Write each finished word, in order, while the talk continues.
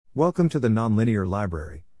Welcome to the Nonlinear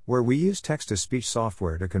Library, where we use text-to-speech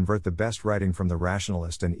software to convert the best writing from the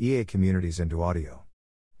Rationalist and EA communities into audio.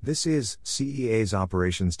 This is CEA's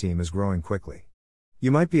operations team is growing quickly.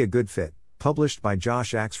 You might be a good fit, published by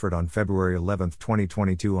Josh Axford on February 11,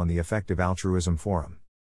 2022 on the Effective Altruism Forum.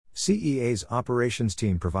 CEA's operations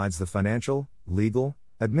team provides the financial, legal,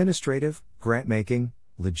 administrative, grantmaking,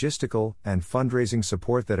 logistical, and fundraising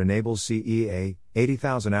support that enables CEA,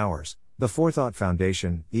 80,000 hours, the Forethought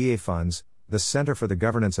Foundation, EA funds, the Center for the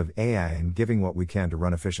Governance of AI and giving what we can to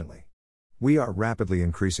run efficiently. We are rapidly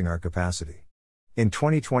increasing our capacity. In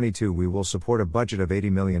 2022 we will support a budget of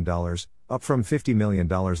 $80 million, up from $50 million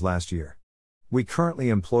last year. We currently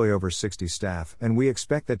employ over 60 staff and we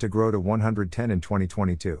expect that to grow to 110 in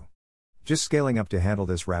 2022. Just scaling up to handle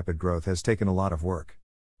this rapid growth has taken a lot of work.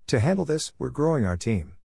 To handle this, we're growing our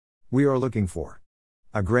team. We are looking for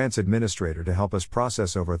a grants administrator to help us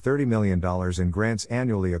process over $30 million in grants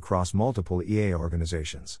annually across multiple EA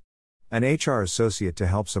organizations. An HR associate to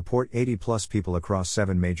help support 80+ people across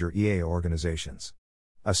 7 major EA organizations.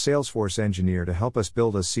 A Salesforce Engineer to help us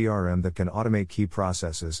build a CRM that can automate key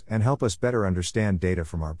processes and help us better understand data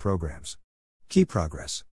from our programs. Key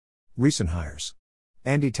progress. Recent hires.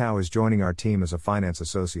 Andy Tao is joining our team as a finance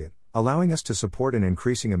associate, allowing us to support an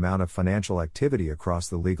increasing amount of financial activity across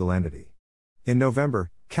the legal entity. In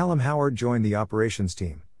November, Callum Howard joined the operations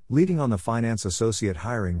team, leading on the finance associate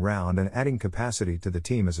hiring round and adding capacity to the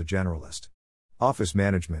team as a generalist. Office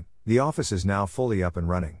management. The office is now fully up and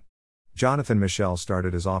running. Jonathan Michel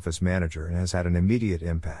started as office manager and has had an immediate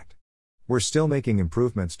impact. We're still making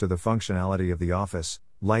improvements to the functionality of the office,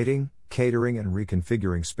 lighting, catering and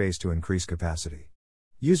reconfiguring space to increase capacity.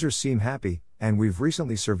 Users seem happy, and we've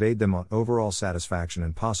recently surveyed them on overall satisfaction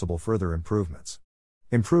and possible further improvements.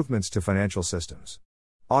 Improvements to financial systems.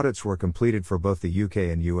 Audits were completed for both the UK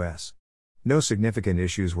and US. No significant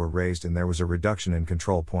issues were raised and there was a reduction in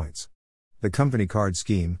control points. The company card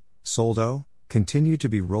scheme, SOLDO, continued to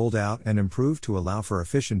be rolled out and improved to allow for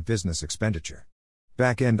efficient business expenditure.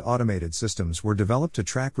 Back-end automated systems were developed to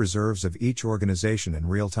track reserves of each organization in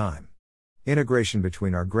real time. Integration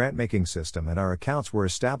between our grant-making system and our accounts were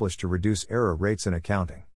established to reduce error rates in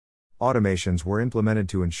accounting. Automations were implemented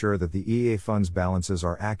to ensure that the EA funds balances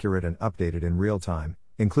are accurate and updated in real time,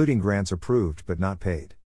 including grants approved but not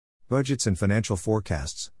paid. Budgets and financial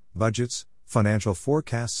forecasts. Budgets, financial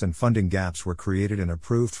forecasts and funding gaps were created and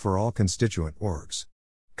approved for all constituent orgs.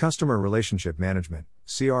 Customer Relationship Management,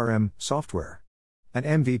 CRM, software. An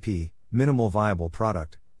MVP, minimal viable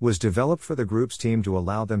product, was developed for the group's team to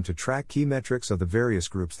allow them to track key metrics of the various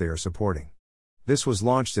groups they are supporting. This was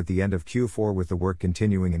launched at the end of Q4 with the work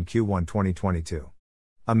continuing in Q1 2022.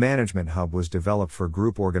 A management hub was developed for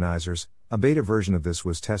group organizers. A beta version of this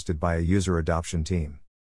was tested by a user adoption team.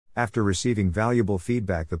 After receiving valuable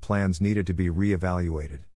feedback, the plans needed to be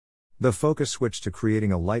re-evaluated. The focus switched to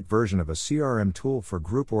creating a light version of a CRM tool for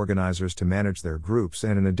group organizers to manage their groups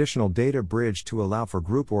and an additional data bridge to allow for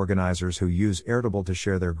group organizers who use Airtable to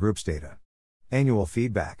share their group's data. Annual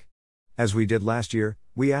feedback. As we did last year,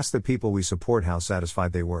 we asked the people we support how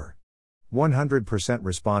satisfied they were. 100%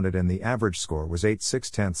 responded and the average score was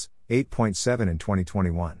 8/6, 8.7 in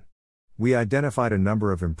 2021. We identified a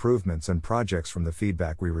number of improvements and projects from the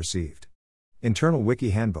feedback we received. Internal Wiki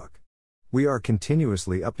Handbook. We are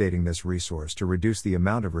continuously updating this resource to reduce the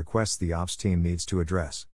amount of requests the ops team needs to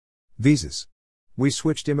address. Visas. We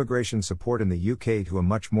switched immigration support in the UK to a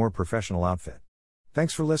much more professional outfit.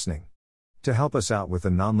 Thanks for listening. To help us out with the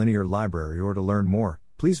Nonlinear Library or to learn more,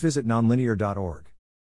 please visit nonlinear.org.